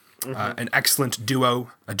Independence Day. An excellent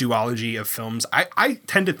duo, a duology of films. I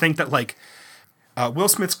tend to think that Will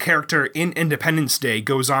Smith's character in Independence Day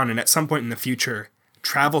goes on and at some point in the future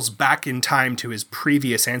travels back in time to his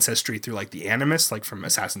previous ancestry through the Animus, from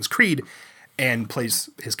Assassin's Creed, and plays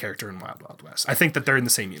his character in Wild Wild West. I think that they're in the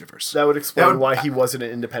same universe. That would explain why he wasn't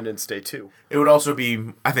in Independence Day 2. It would also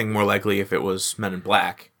be, I think, more likely if it was Men in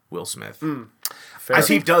Black, Will Smith. Fair. As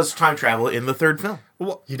he does time travel in the 3rd film.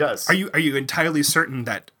 Well, he does. Are you entirely certain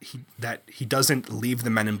that he doesn't leave the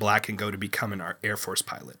Men in Black and go to become an Air Force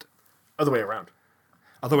pilot? Other way around.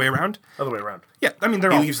 Other way around? Other way around. Yeah, I mean He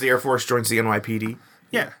leaves the Air Force, joins the NYPD.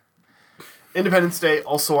 Yeah. Independence Day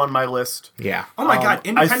also on my list. Yeah. Oh my God!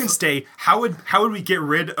 Independence Day. How would we get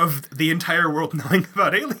rid of the entire world knowing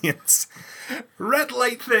about aliens? Red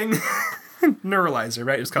light thing. Neuralizer,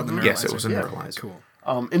 right? It was called the Neuralizer. Yes, it was a Neuralizer. Cool.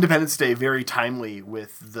 Independence Day, very timely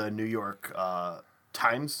with the New York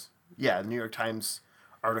Times. Yeah, New York Times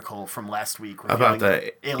article from last week about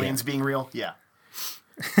the aliens being real. Yeah.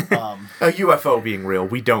 A UFO being real.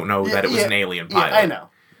 We don't know that it was an alien pilot. Yeah, I know.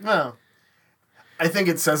 No. I think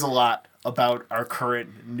it says a lot about our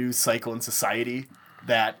current news cycle in society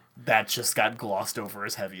that just got glossed over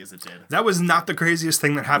as heavy as it did. That was not the craziest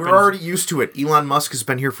thing that happened. We're already used to it. Elon Musk has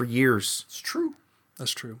been here for years. It's true.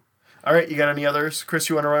 That's true. All right, you got any others, Chris?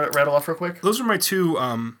 You want to rattle off real quick? Those are my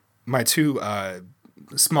two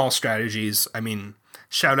small strategies. I mean,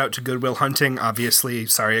 shout out to Good Will Hunting. Obviously,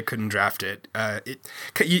 sorry I couldn't draft it.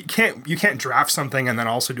 You can't draft something and then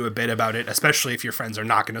also do a bit about it, especially if your friends are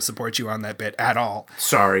not going to support you on that bit at all.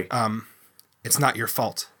 Sorry. It's not your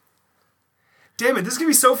fault. Damn it, this is going to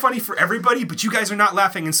be so funny for everybody, but you guys are not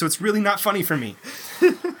laughing, and so it's really not funny for me.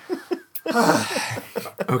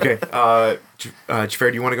 Okay.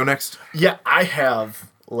 Jafar, do you want to go next? Yeah, I have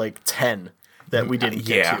like 10 that we didn't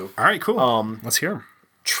get yeah. to. All right, cool. Let's hear them.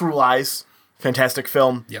 True Lies, fantastic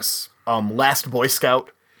film. Yes. Last Boy Scout,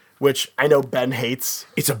 which I know Ben hates.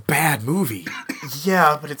 It's a bad movie.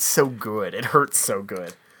 Yeah, but it's so good. It hurts so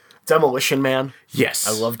good. Demolition Man. Yes.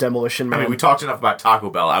 I love Demolition Man. I mean, we talked enough about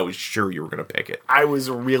Taco Bell. I was sure you were going to pick it. I was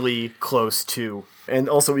really close to. And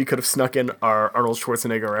also we could have snuck in our Arnold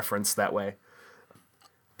Schwarzenegger reference that way.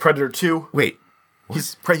 Predator 2. Wait.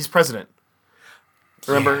 He's president.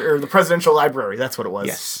 Remember? Or the Presidential Library. That's what it was.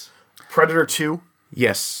 Yes. Predator 2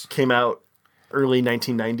 Yes. came out early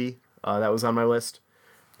 1990. That was on my list.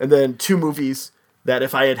 And then 2 movies that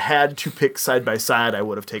if I had to pick side by side, I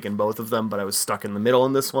would have taken both of them, but I was stuck in the middle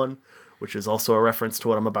in this one, which is also a reference to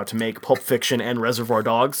what I'm about to make, Pulp Fiction and Reservoir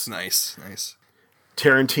Dogs. Nice.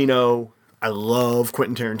 Tarantino, I love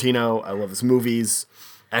Quentin Tarantino. I love his movies.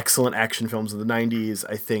 Excellent action films of the 90s.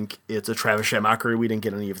 I think it's a Travis mockery we didn't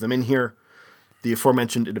get any of them in here. The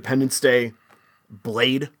aforementioned Independence Day.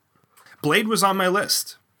 Blade. Blade was on my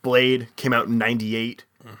list. Blade came out in 98.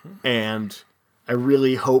 And I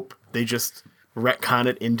really hope they just retcon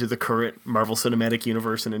it into the current Marvel Cinematic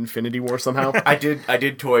Universe and Infinity War somehow. I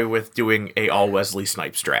did toy with doing a all Wesley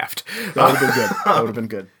Snipes draft. That would have been good. That would have been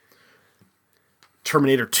good.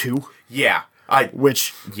 Terminator 2. Yeah.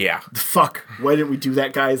 Which, Yeah. fuck, why didn't we do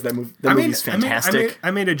that, guys? That movie's fantastic. I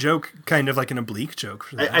made a joke, kind of like an oblique joke.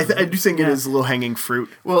 For that. I do think it is low-hanging fruit.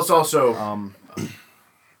 Well, it's also...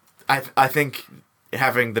 I think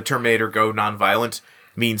having the Terminator go nonviolent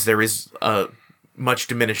means there is a much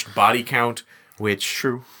diminished body count, which,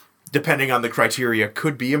 True. depending on the criteria,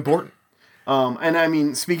 could be important. And I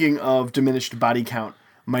mean, speaking of diminished body count,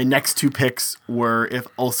 my next 2 picks were if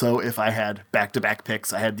I had back-to-back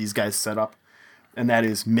picks, I had these guys set up. And that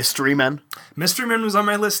is Mystery Men. Mystery Men was on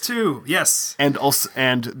my list too. Yes. And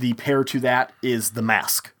the pair to that is The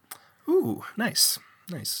Mask. Ooh, nice.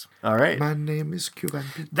 All right. My name is Cuban.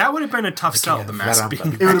 That would have been a tough sell, The Mask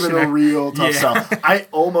being It would have been a real tough Yeah. sell. I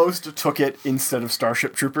almost took it instead of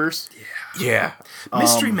Starship Troopers. Yeah.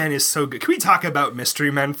 Mystery Men is so good. Can we talk about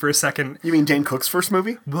Mystery Men for a second? You mean Dane Cook's first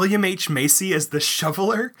movie? William H. Macy as the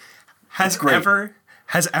Shoveler has great. ever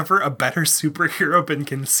a better superhero been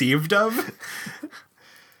conceived of?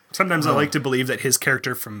 Sometimes I like to believe that his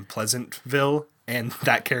character from Pleasantville and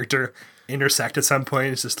that character intersect at some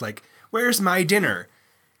point. It's just like, where's my dinner?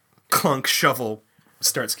 Clunk, shovel,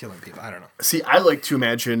 starts killing people. I don't know. See, I like to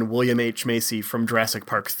imagine William H. Macy from Jurassic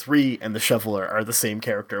Park 3 and the Shoveler are the same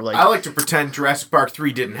character. Like, I like to pretend Jurassic Park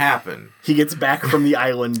 3 didn't happen. he gets back from the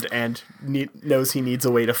island and knows he needs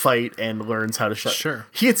a way to fight and learns how to shut. Sure.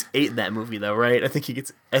 He gets ate in that movie though, right? I think he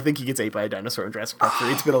gets ate by a dinosaur in Jurassic Park 3.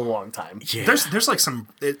 It's been a long time. Yeah. There's like some.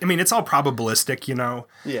 I mean, it's all probabilistic, you know.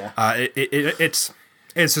 Yeah. It's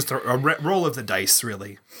just a roll of the dice,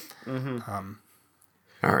 really.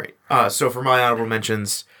 All right. So for my honorable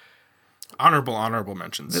mentions, Honorable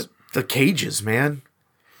mentions. the Cages, man.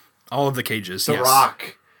 All of the Cages. The yes.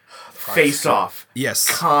 Rock. Face Off. Yes.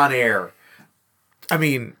 Con Air. I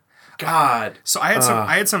mean, God. So I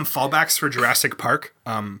had some fallbacks for Jurassic Park.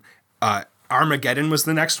 Armageddon was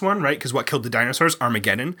the next one, right? Because what killed the dinosaurs?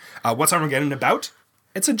 Armageddon. What's Armageddon about?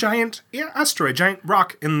 It's a giant asteroid, giant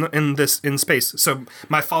rock in space. So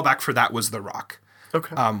my fallback for that was The Rock.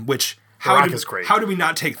 Okay. Which Rock is great. How do we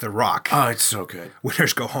not take The Rock? Oh, it's so good.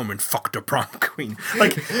 Winners go home and fuck the prom queen.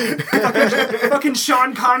 Like fucking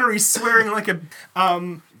Sean Connery swearing like a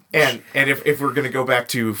And if we're going to go back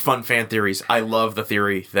to fun fan theories, I love the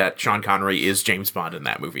theory that Sean Connery is James Bond in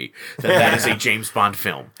that movie. That is a James Bond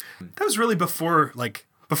film. That was really before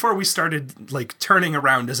we started like turning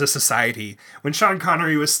around as a society, when Sean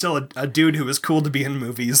Connery was still a dude who was cool to be in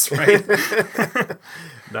movies, right?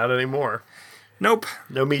 Not anymore. Nope.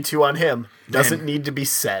 No Me Too on him. Doesn't need to be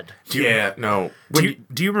said. Yeah, no. Do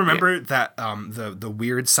you remember that the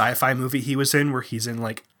weird sci-fi movie he was in where he's in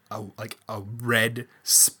like a red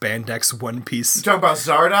spandex one piece. You talking about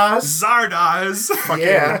Zardoz? Zardoz.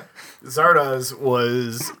 Yeah. Zardoz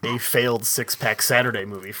was a failed Six-Pack Saturday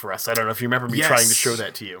movie for us. I don't know if you remember me Yes. trying to show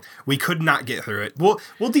that to you. We could not get through it. We'll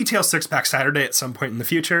detail Six Pack Saturday at some point in the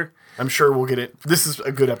future. I'm sure we'll get it. This is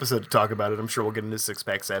a good episode to talk about it. I'm sure we'll get into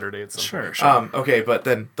Six-Pack Saturday at some point. Sure. Okay, but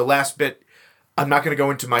then the last bit, I'm not going to go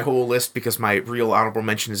into my whole list because my real honorable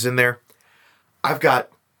mention is in there. I've got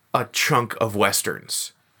a chunk of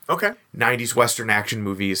Westerns. Okay. 90s Western action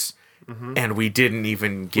movies, and we didn't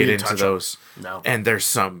even get didn't into touch 'em. those. No. And there's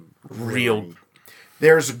some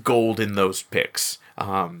there's gold in those picks.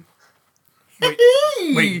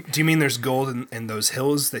 Wait, do you mean there's gold in those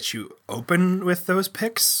hills that you open with those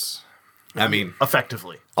picks? I mean,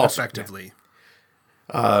 Effectively. also, Effectively.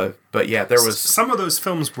 but yeah, there was, Some of those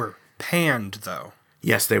films were panned, though.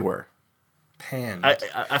 yes, they were. Panned.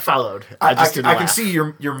 I followed. I just didn't can laugh. see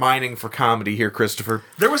you're mining for comedy here, Christopher.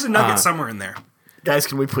 There was a nugget somewhere in there. Guys,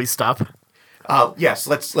 can we please stop? Yes,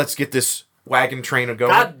 let's get this wagon train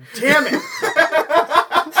going. God damn it!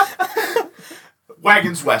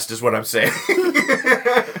 Wagons West is what I'm saying.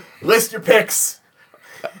 List your picks.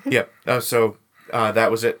 Yep. So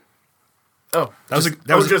that was it. Oh,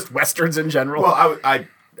 that was just westerns in general. Well, I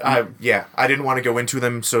didn't want to go into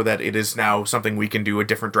them so that it is now something we can do a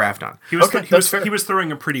different draft on. He was Okay, he that's was fair. he was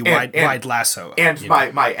throwing a pretty And- wide lasso. And you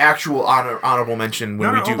know. my actual honorable mention when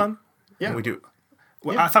No, we no, do hold on. when we do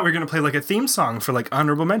Well, I thought we were gonna play like a theme song for like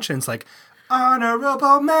honorable mentions, like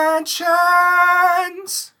honorable mentions.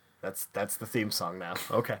 That's the theme song now.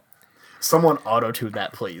 Okay. Someone auto-tune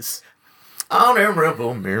that, please.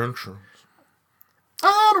 honorable mentions.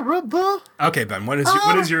 Honorable. Okay, Ben, what is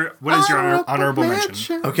your honorable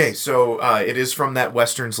mention? Okay, so it is from that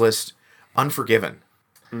westerns list, Unforgiven.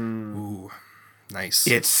 Ooh, nice.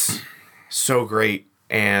 It's so great,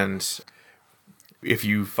 and if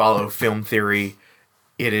you follow film theory,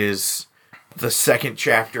 it is the second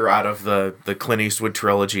chapter out of the Clint Eastwood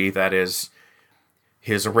trilogy that is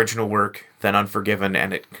his original work, then Unforgiven,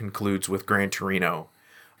 and it concludes with Gran Torino.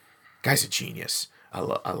 Guy's a genius. I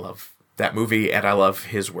love that movie, and I love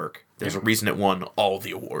his work. There's a reason it won all the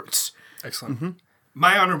awards. Excellent.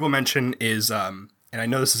 My honorable mention is, and I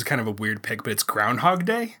know this is kind of a weird pick, but it's Groundhog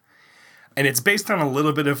Day, and it's based on a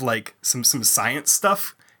little bit of like some science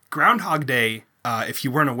stuff. Groundhog Day, if you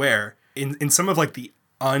weren't aware, in some of like the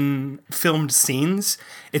unfilmed scenes,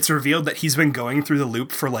 it's revealed that he's been going through the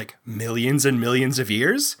loop for like millions and millions of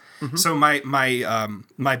years. So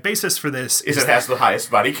my basis for this Is it has the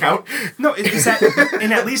highest body count? no, is that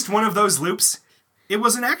in at least one of those loops, it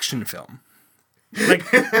was an action film. Like,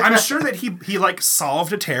 I'm sure that he like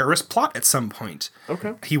solved a terrorist plot at some point.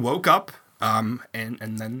 Okay. He woke up, and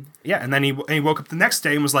then he woke up the next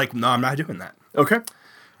day and was like, no, I'm not doing that. Okay.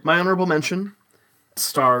 My honorable mention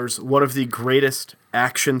stars one of the greatest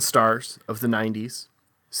action stars of the 90s,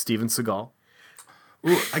 Steven Seagal.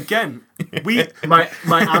 Ooh, again, My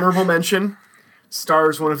honorable mention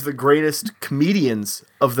stars one of the greatest comedians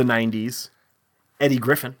of the 90s, Eddie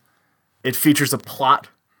Griffin. It features a plot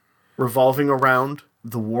revolving around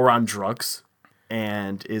the war on drugs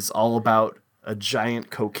and is all about a giant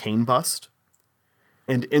cocaine bust.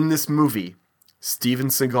 And in this movie, Steven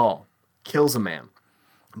Seagal kills a man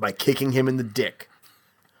by kicking him in the dick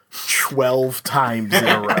 12 times in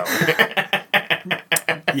a row.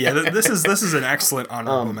 yeah, this is an excellent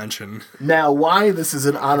honorable mention. Now, why this is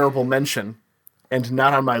an honorable mention and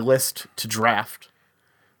not on my list to draft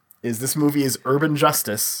is this movie is Urban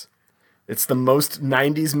Justice. It's the most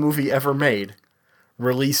 90s movie ever made,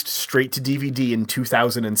 released straight to DVD in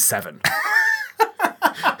 2007.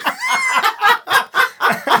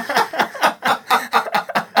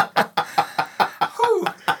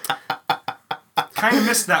 Kind of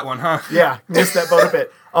missed that one, huh? Yeah, missed that boat a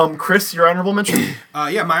bit. Chris, your honorable mention?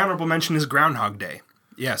 Yeah, my honorable mention is Groundhog Day.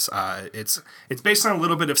 Yes, it's based on a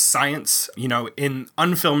little bit of science. You know, in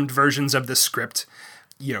unfilmed versions of this script,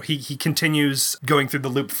 you know, he continues going through the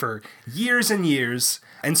loop for years and years.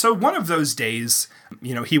 And so one of those days,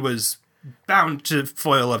 you know, he was bound to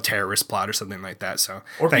foil a terrorist plot or something like that. So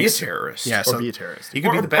Or thanks. be a terrorist. Yeah, Or so be a terrorist? He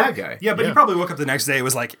could be the bad guy. yeah, but he probably woke up the next day and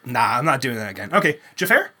was like, nah, I'm not doing that again. Okay,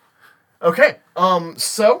 Jafar? Okay,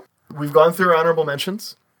 so we've gone through our honorable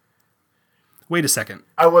mentions. Wait a second.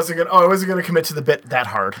 I wasn't gonna commit to the bit that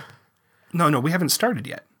hard. No, we haven't started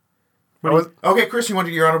yet. Okay, Chris, you want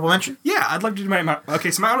to do your honorable mention? Yeah, I'd love to do my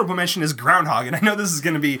okay, so my honorable mention is Groundhog, and I know this is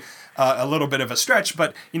going to be a little bit of a stretch,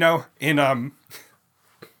 but, you know,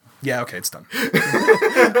 yeah, okay, it's done.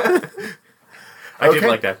 I did Okay.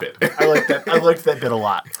 like that bit. I liked that bit a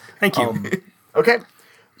lot. Thank you. Okay,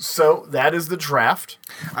 So that is the draft.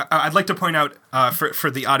 I'd like to point out for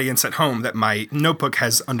the audience at home that my notebook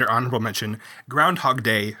has under honorable mention Groundhog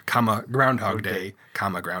Day, Groundhog Day,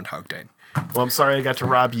 Groundhog Day. Well, I'm sorry I got to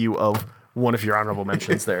rob you of one of your honorable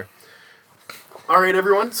mentions there. All right,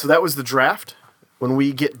 everyone. So that was the draft. When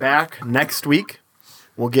we get back next week,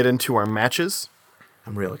 we'll get into our matches.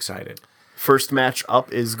 I'm real excited. First match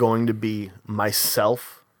up is going to be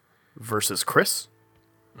myself versus Chris.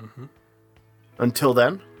 Mm-hmm. Until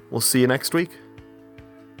then, we'll see you next week.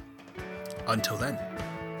 Until then,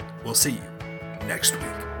 we'll see you next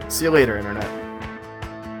week. See you later, Internet.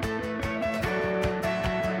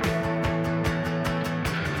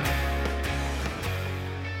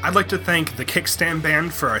 I'd like to thank the Kickstand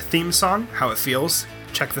Band for our theme song, How It Feels.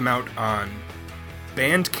 Check them out on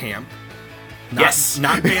Bandcamp.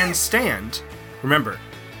 Not Bandstand. Remember,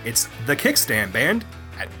 it's the Kickstand Band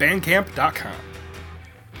at bandcamp.com.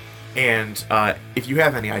 And if you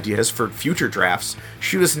have any ideas for future drafts,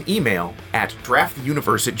 shoot us an email at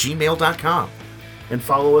drafttheuniverse@gmail.com. And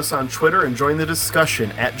follow us on Twitter and join the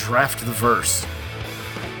discussion at DraftTheVerse.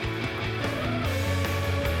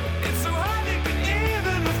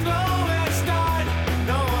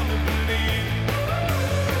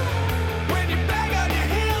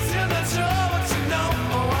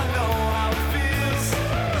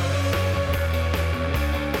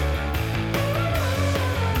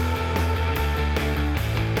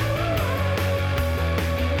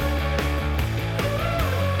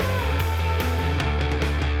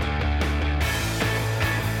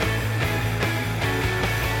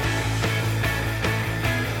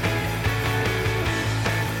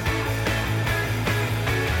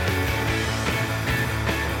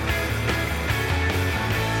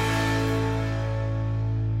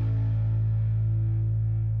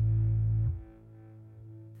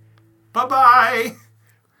 Bye-bye.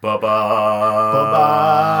 Bye-bye.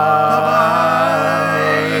 Bye-bye.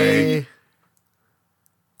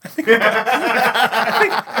 I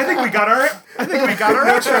think we got our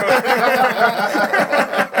outro.